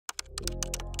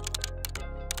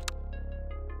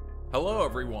Hello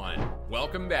everyone,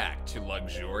 welcome back to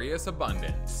Luxurious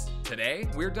Abundance. Today,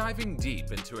 we're diving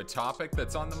deep into a topic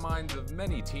that's on the minds of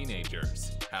many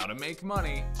teenagers: how to make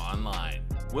money online.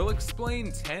 We'll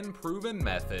explain 10 proven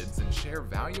methods and share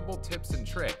valuable tips and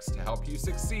tricks to help you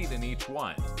succeed in each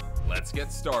one. Let's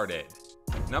get started.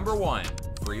 Number 1,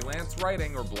 freelance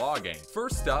writing or blogging.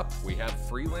 First up, we have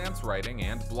freelance writing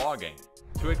and blogging.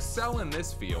 To excel in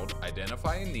this field,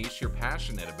 identify a niche you're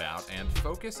passionate about and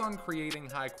focus on creating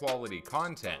high-quality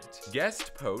content.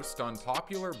 Guest post on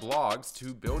popular blogs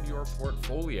to build your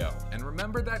portfolio, and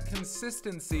remember that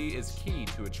consistency is key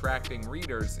to attracting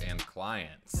readers and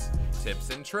clients.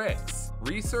 Tips and tricks.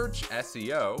 Research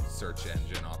SEO, search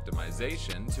engine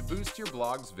optimization, to boost your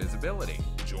blog's visibility.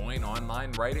 Join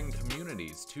online writing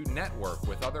communities to network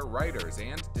with other writers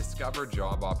and discover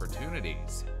job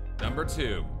opportunities. Number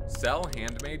 2, sell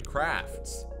handmade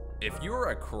crafts. If you're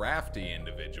a crafty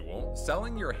individual,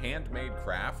 selling your handmade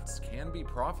crafts can be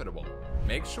profitable.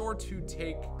 Make sure to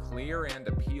take clear and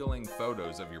appealing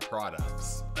photos of your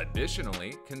products.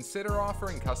 Additionally, consider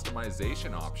offering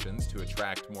customization options to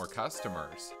attract more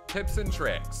customers. Tips and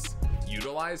tricks.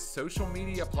 Utilize social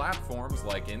media platforms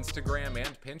like Instagram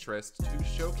and Pinterest to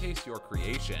showcase your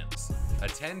creations.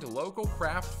 Attend local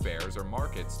craft fairs or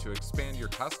markets to expand your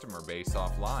customer base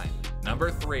offline.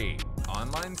 Number 3,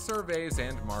 online surveys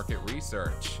and market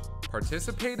research.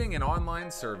 Participating in online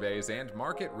surveys and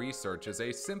market research is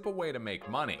a simple way to make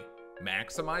money.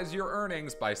 Maximize your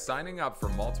earnings by signing up for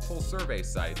multiple survey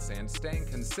sites and staying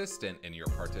consistent in your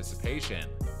participation.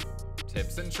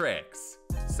 Tips and tricks.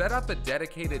 Set up a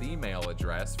dedicated email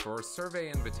address for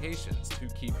survey invitations to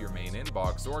keep your main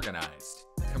inbox organized.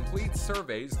 Complete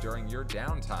surveys during your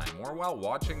downtime or while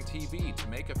watching TV to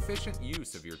make efficient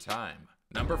use of your time.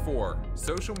 Number 4,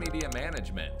 social media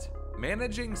management.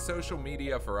 Managing social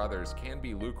media for others can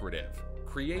be lucrative.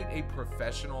 Create a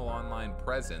professional online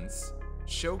presence,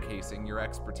 showcasing your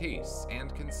expertise,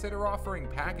 and consider offering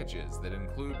packages that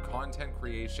include content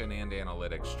creation and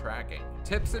analytics tracking.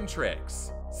 Tips and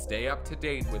tricks. Stay up to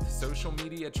date with social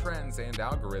media trends and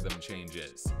algorithm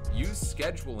changes. Use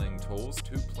scheduling tools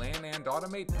to plan and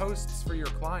automate posts for your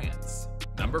clients.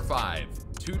 Number 5,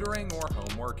 tutoring or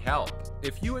homework help.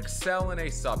 If you excel in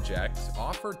a subject,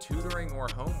 offer tutoring or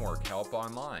homework help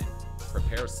online.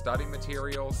 Prepare study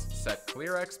materials, set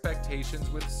clear expectations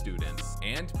with students,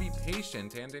 and be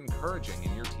patient and encouraging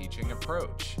in your teaching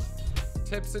approach.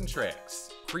 Tips and tricks.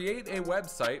 Create a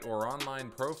website or online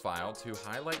profile to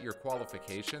highlight your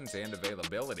qualifications and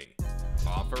availability.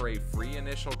 Offer a free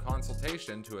initial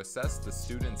consultation to assess the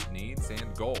student's needs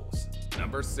and goals.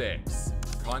 Number 6,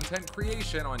 content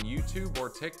creation on YouTube or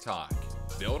TikTok.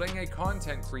 Building a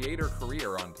content creator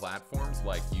career on platforms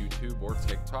like YouTube or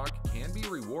TikTok can be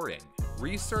rewarding.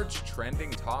 Research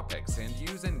trending topics and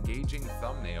use engaging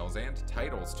thumbnails and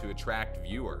titles to attract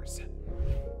viewers.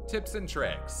 Tips and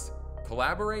tricks.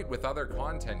 Collaborate with other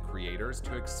content creators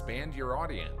to expand your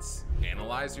audience.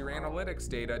 Analyze your analytics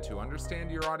data to understand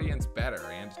your audience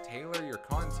better and tailor your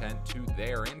content to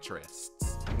their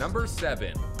interests. Number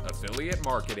 7, affiliate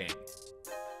marketing.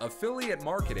 Affiliate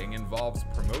marketing involves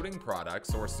promoting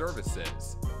products or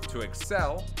services. To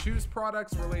excel, choose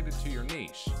products related to your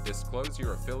niche, disclose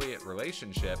your affiliate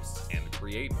relationships, and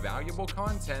create valuable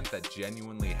content that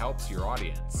genuinely helps your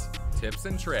audience. Tips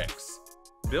and tricks.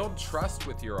 Build trust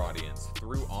with your audience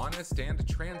through honest and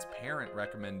transparent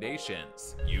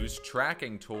recommendations. Use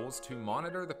tracking tools to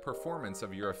monitor the performance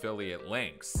of your affiliate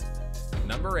links.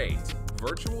 Number 8,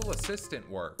 virtual assistant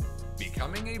work.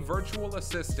 Becoming a virtual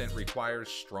assistant requires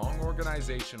strong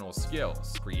organizational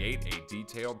skills. Create a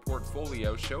detailed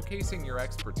portfolio showcasing your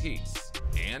expertise,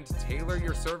 and tailor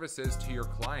your services to your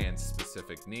clients'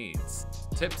 specific needs.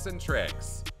 Tips and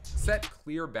tricks. Set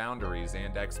clear boundaries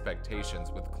and expectations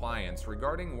with clients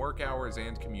regarding work hours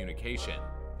and communication.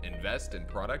 Invest in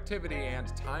productivity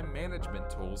and time management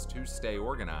tools to stay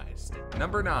organized.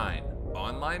 Number 9,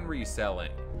 online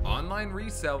reselling. Online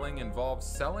reselling involves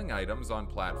selling items on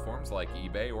platforms like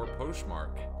eBay or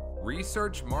Poshmark.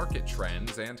 Research market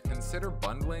trends and consider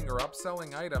bundling or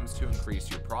upselling items to increase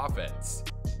your profits.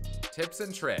 Tips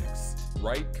and tricks.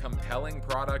 Write compelling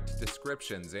product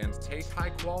descriptions and take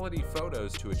high-quality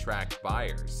photos to attract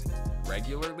buyers.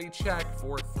 Regularly check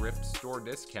for thrift store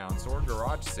discounts or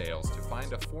garage sales to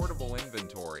find affordable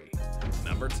inventory.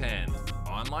 Number 10,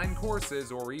 online courses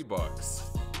or ebooks.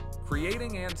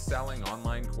 Creating and selling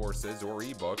online courses or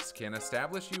ebooks can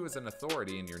establish you as an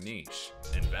authority in your niche.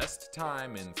 Invest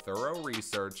time in thorough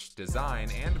research, design,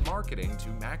 and marketing to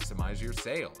maximize your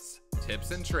sales.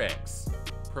 Tips and tricks.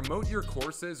 Promote your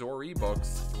courses or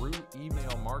ebooks through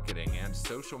email marketing and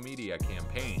social media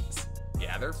campaigns.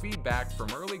 gather feedback from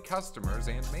early customers,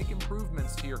 and make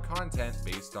improvements to your content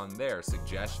based on their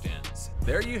suggestions.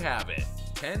 There you have it,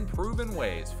 10 proven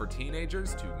ways for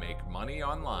teenagers to make money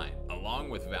online,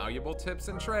 along with valuable tips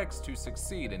and tricks to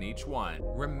succeed in each one.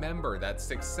 Remember that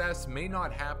success may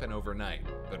not happen overnight,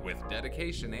 but with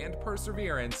dedication and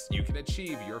perseverance, you can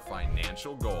achieve your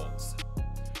financial goals.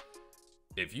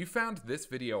 If you found this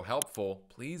video helpful,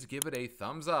 please give it a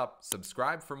thumbs up,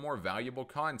 subscribe for more valuable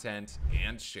content,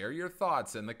 and share your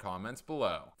thoughts in the comments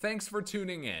below. Thanks for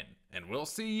tuning in, and we'll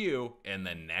see you in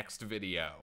the next video.